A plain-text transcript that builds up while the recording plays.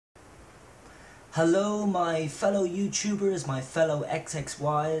Hello my fellow YouTubers, my fellow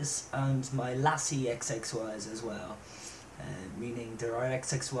XXYs and my lassie XXYs as well, meaning there are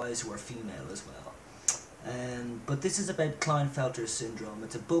XXYs who are female as well. But this is about Klinefelter syndrome.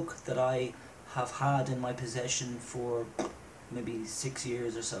 It's a book that I have had in my possession for maybe 6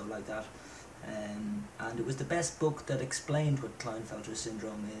 years or so, like that. And it was the best book that explained what Klinefelter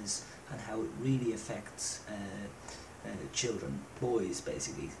syndrome is and how it really affects children, boys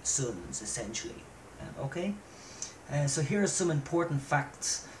basically, sons essentially. Okay? So here are some important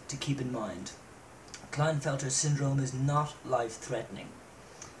facts to keep in mind. Klinefelter syndrome is not life-threatening.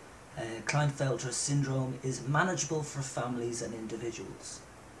 Klinefelter syndrome is manageable for families and individuals.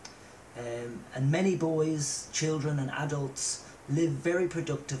 And many boys, children and adults live very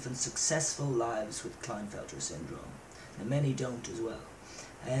productive and successful lives with Klinefelter syndrome. And many don't as well.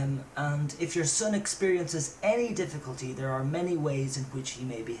 And if your son experiences any difficulty, there are many ways in which he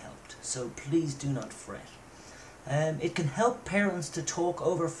may be helped, so please do not fret. It can help parents to talk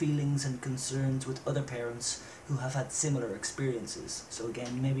over feelings and concerns with other parents who have had similar experiences. So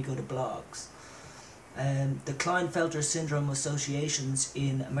again, maybe go to blogs. The Klinefelter syndrome associations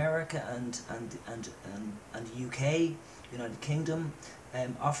in America and UK, United Kingdom,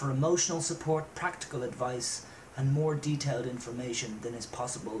 offer emotional support, practical advice, and more detailed information than is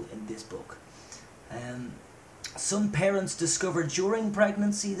possible in this book. Some parents discover during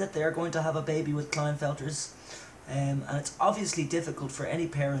pregnancy that they are going to have a baby with Klinefelters, and it's obviously difficult for any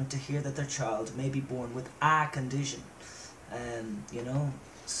parent to hear that their child may be born with a condition.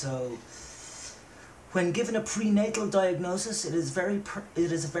 So when given a prenatal diagnosis, it is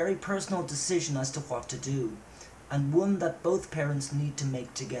a very personal decision as to what to do, and one that both parents need to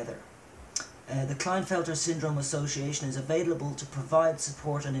make together. The Klinefelter Syndrome Association is available to provide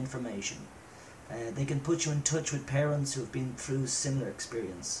support and information. They can put you in touch with parents who have been through similar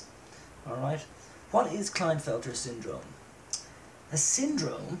experience. Alright, what is Klinefelter syndrome? A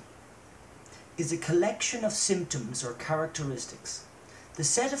syndrome is a collection of symptoms or characteristics. The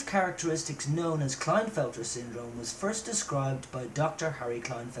set of characteristics known as Klinefelter syndrome was first described by Dr. Harry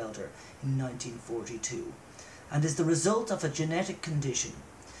Klinefelter in 1942 and is the result of a genetic condition.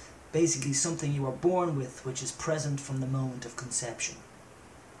 Basically something you are born with which is present from the moment of conception.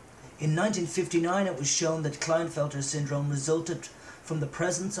 In 1959 it was shown that Klinefelter syndrome resulted from the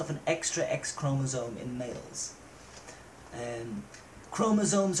presence of an extra X chromosome in males.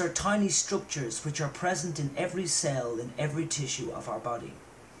 Chromosomes are tiny structures which are present in every cell in every tissue of our body.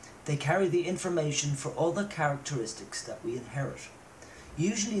 They carry the information for all the characteristics that we inherit.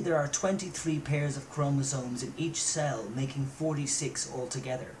 Usually there are 23 pairs of chromosomes in each cell, making 46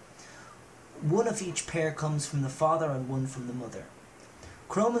 altogether. One of each pair comes from the father and one from the mother.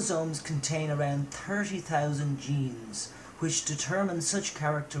 Chromosomes contain around 30,000 genes, which determine such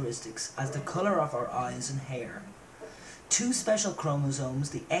characteristics as the colour of our eyes and hair. Two special chromosomes,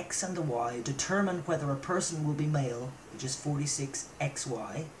 the X and the Y, determine whether a person will be male, which is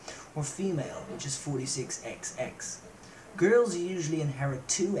 46XY, or female, which is 46XX. Girls usually inherit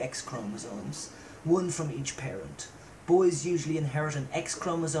two X chromosomes, one from each parent. Boys usually inherit an X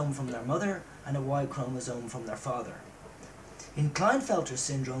chromosome from their mother and a Y chromosome from their father. In Klinefelter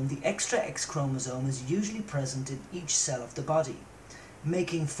syndrome, the extra X chromosome is usually present in each cell of the body,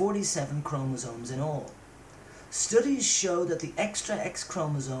 making 47 chromosomes in all. Studies show that the extra X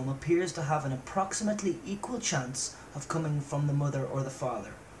chromosome appears to have an approximately equal chance of coming from the mother or the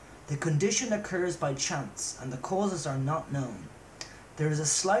father. The condition occurs by chance and the causes are not known. There is a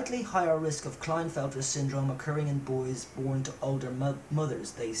slightly higher risk of Klinefelter syndrome occurring in boys born to older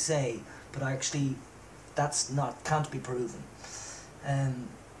mothers, they say, but actually can't be proven. And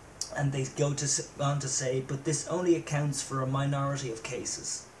they go on to say, but this only accounts for a minority of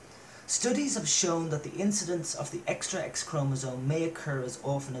cases. Studies have shown that the incidence of the extra X chromosome may occur as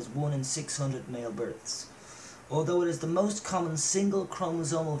often as 1 in 600 male births. Although it is the most common single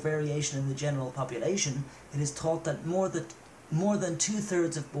chromosomal variation in the general population, it is thought that more than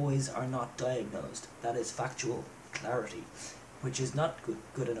 2/3 of boys are not diagnosed. That is factual clarity, which is not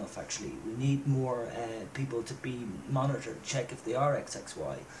good enough actually. We need more people to be monitored, check if they are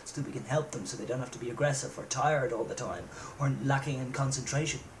XXY, so that we can help them so they don't have to be aggressive or tired all the time or lacking in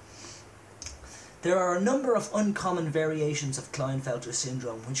concentration. There are a number of uncommon variations of Klinefelter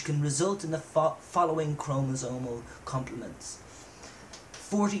syndrome which can result in the following chromosomal complements: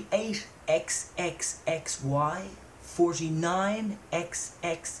 48XXXY,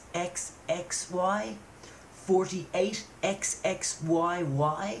 49XXXXY,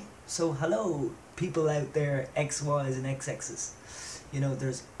 48XXYY. So hello people out there, XYs and XXs. You know,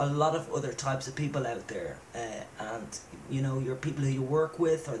 there's a lot of other types of people out there, and you know, your people who you work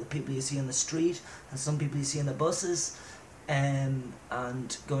with, or the people you see on the street, and some people you see on the buses, and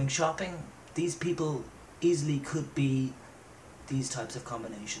going shopping. These people easily could be these types of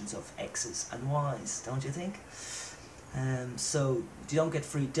combinations of X's and Y's, don't you think? So you don't get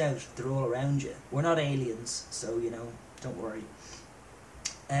freaked out, they're all around you. We're not aliens, so you know, don't worry.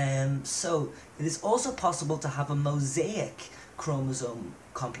 So it is also possible to have a mosaic chromosome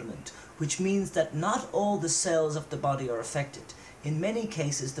complement, which means that not all the cells of the body are affected. In many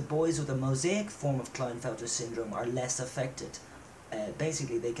cases, the boys with a mosaic form of Klinefelter syndrome are less affected.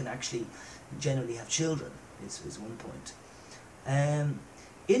 Basically, they can actually generally have children, is one point.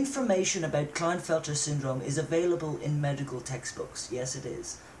 Information about Klinefelter syndrome is available in medical textbooks. Yes, it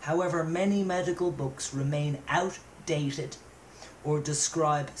is. However, many medical books remain outdated or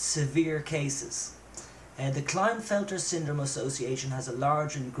describe severe cases. The Klinefelter Syndrome Association has a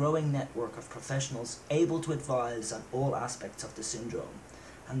large and growing network of professionals able to advise on all aspects of the syndrome,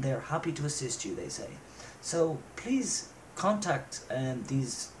 and they are happy to assist you, they say. So please contact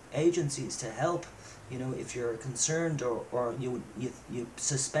these agencies to help. You know, if you're concerned or you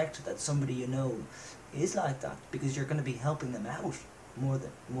suspect that somebody you know is like that, because you're going to be helping them out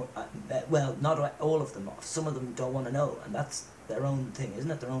well, not all of them. Some of them don't want to know, and that's their own thing, isn't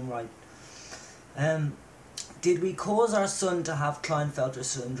it? Their own right. Did we cause our son to have Klinefelter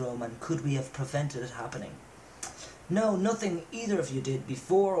syndrome, and could we have prevented it happening? No, nothing either of you did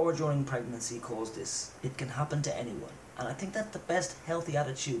before or during pregnancy caused this. It can happen to anyone, and I think that's the best healthy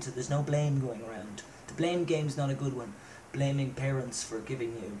attitude, so there's no blame going around. The blame game's not a good one. Blaming parents for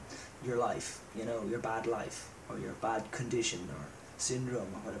giving you your life, you know, your bad life, or your bad condition, or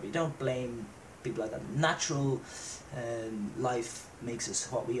syndrome, or whatever. You don't blame people like that. Natural life makes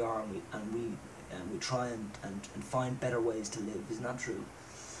us what we are, and we try and find better ways to live. Isn't that true?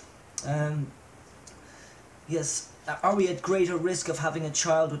 Yes. Are we at greater risk of having a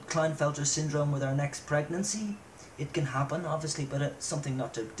child with Klinefelter syndrome with our next pregnancy? It can happen, obviously, but it's something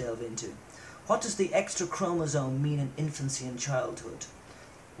not to delve into. What does the extra chromosome mean in infancy and childhood?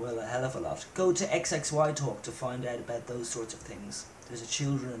 Well, a hell of a lot. Go to Xxy Talk to find out about those sorts of things. There's a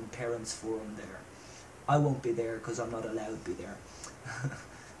children and parents forum there. I won't be there because I'm not allowed to be there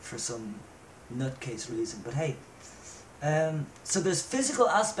for some nutcase reason, but hey. So there's physical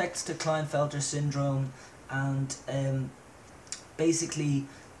aspects to Klinefelter syndrome, and basically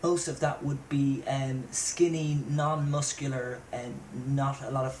most of that would be skinny, non-muscular, and not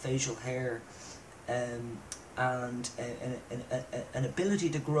a lot of facial hair, and an ability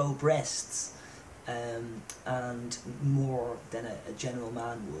to grow breasts, and more than a general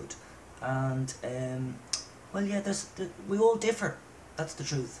man would. And well, yeah, we all differ. That's the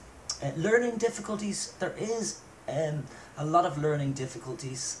truth. Learning difficulties. There is a lot of learning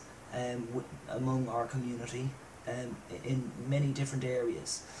difficulties among our community in many different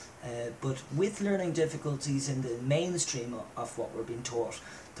areas. But with learning difficulties in the mainstream of what we're being taught,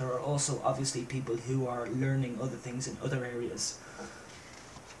 there are also obviously people who are learning other things in other areas.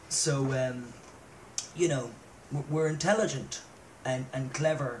 So, you know, we're intelligent and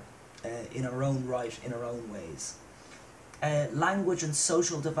clever in our own right, in our own ways. Language and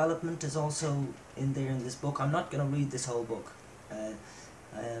social development is also in there in this book. I'm not going to read this whole book.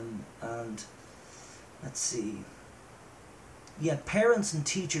 And let's see. Yeah, parents and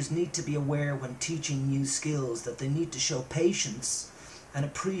teachers need to be aware when teaching new skills that they need to show patience and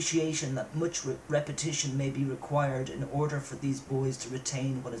appreciation that much repetition may be required in order for these boys to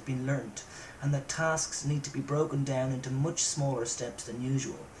retain what has been learnt, and that tasks need to be broken down into much smaller steps than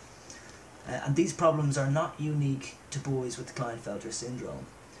usual. And these problems are not unique to boys with Klinefelter syndrome.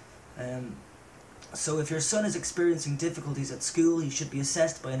 So if your son is experiencing difficulties at school, he should be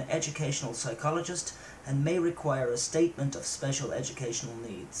assessed by an educational psychologist and may require a statement of special educational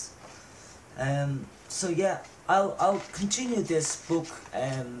needs. So yeah, I'll continue this book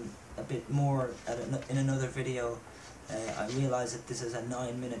a bit more in another video. I realise that this is a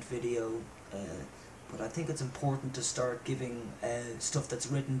 9-minute video, but I think it's important to start giving stuff that's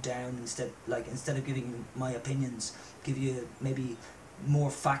written down instead of giving my opinions, give you maybe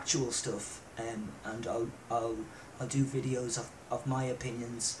more factual stuff, and I'll do videos of my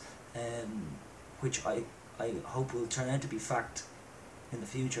opinions, which I hope will turn out to be fact in the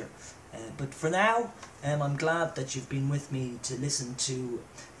future. But for now, I'm glad that you've been with me to listen to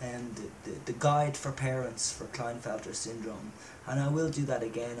the guide for parents for Klinefelter syndrome, and I will do that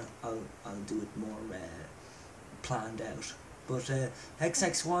again. I'll do it more planned out. But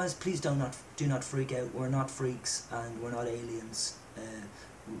XXYs, please do not freak out. We're not freaks and we're not aliens.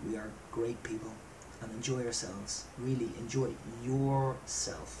 We are great people. and enjoy yourselves. Really enjoy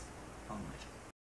yourself. All right.